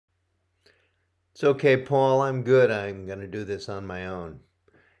It's okay, Paul. I'm good. I'm going to do this on my own.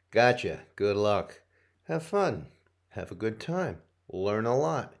 Gotcha. Good luck. Have fun. Have a good time. Learn a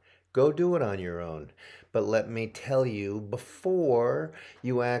lot. Go do it on your own. But let me tell you, before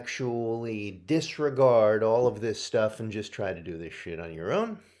you actually disregard all of this stuff and just try to do this shit on your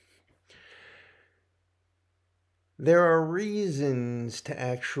own, there are reasons to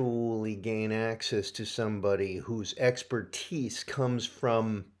actually gain access to somebody whose expertise comes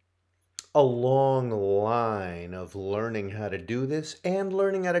from a long line of learning how to do this and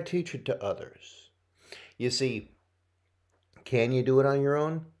learning how to teach it to others. You see, can you do it on your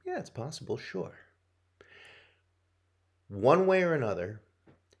own? Yeah, it's possible, sure. One way or another,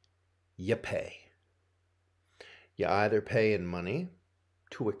 you pay. You either pay in money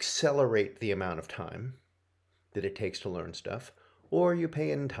to accelerate the amount of time that it takes to learn stuff, or you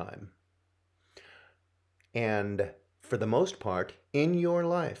pay in time. And for the most part, in your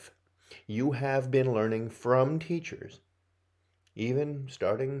life, you have been learning from teachers. Even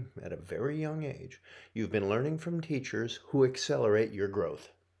starting at a very young age, you've been learning from teachers who accelerate your growth.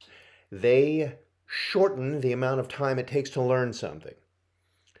 They shorten the amount of time it takes to learn something.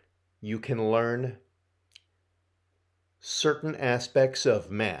 You can learn certain aspects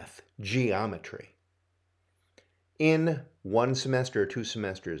of math, geometry, in 1 semester or 2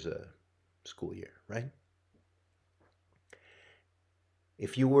 semesters a school year, right?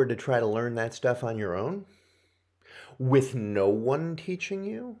 If you were to try to learn that stuff on your own, with no one teaching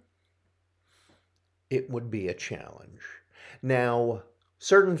you, it would be a challenge. Now,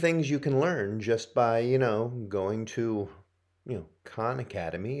 certain things you can learn just by, going to, Khan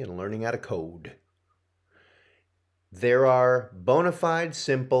Academy and learning how to code. There are bona fide,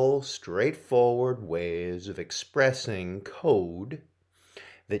 simple, straightforward ways of expressing code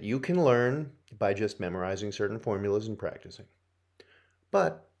that you can learn by just memorizing certain formulas and practicing.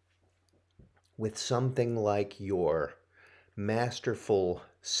 But with something like your masterful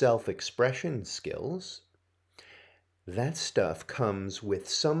self-expression skills, that stuff comes with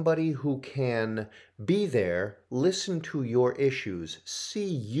somebody who can be there, listen to your issues, see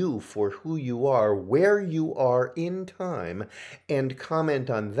you for who you are, where you are in time, and comment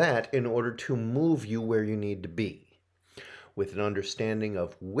on that in order to move you where you need to be, with an understanding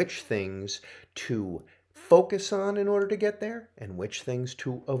of which things to focus on in order to get there and which things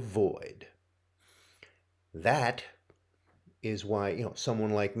to avoid. That is why,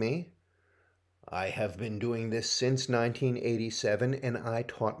 someone like me, I have been doing this since 1987, and I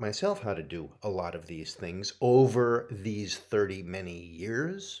taught myself how to do a lot of these things over these 30 many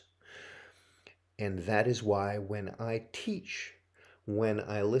years. And that is why when I teach, when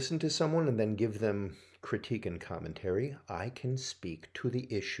I listen to someone and then give them critique and commentary, I can speak to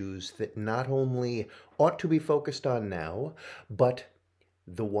the issues that not only ought to be focused on now, but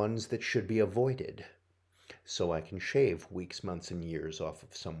the ones that should be avoided, so I can shave weeks, months, and years off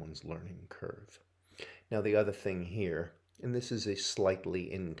of someone's learning curve. Now, the other thing here, and this is a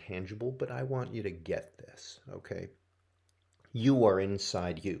slightly intangible, but I want you to get this, okay? You are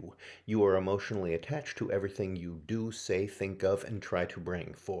inside you. You are emotionally attached to everything you do, say, think of, and try to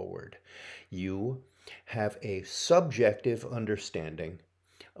bring forward. You have a subjective understanding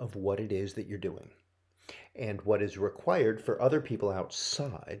of what it is that you're doing and what is required for other people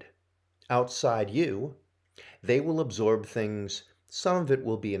outside you. They will absorb things. Some of it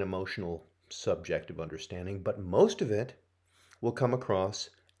will be an emotional, subjective understanding, but most of it will come across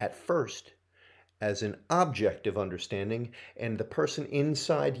at first as an objective understanding, and the person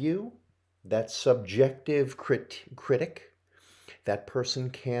inside you, that subjective critic, that person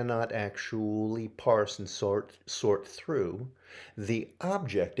cannot actually parse and sort through the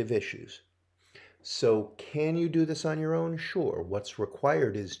objective issues. So can you do this on your own? Sure. What's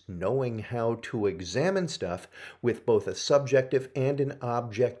required is knowing how to examine stuff with both a subjective and an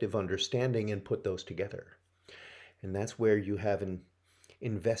objective understanding and put those together. And that's where you have an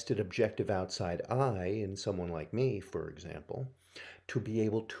invested objective outside eye in someone like me, for example, to be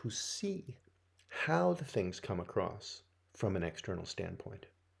able to see how the things come across from an external standpoint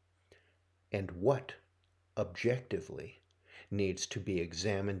and what objectively needs to be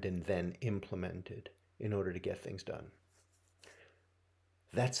examined and then implemented in order to get things done.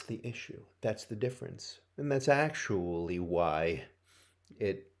 That's the issue. That's the difference. And that's actually why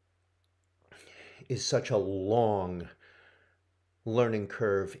it is such a long learning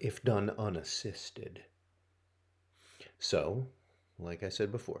curve if done unassisted. So, like I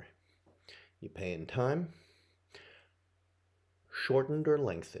said before, you pay in time, shortened or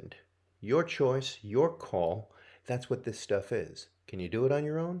lengthened. Your choice, your call. That's what this stuff is. Can you do it on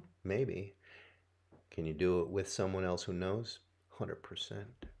your own? Maybe. Can you do it with someone else who knows? 100%.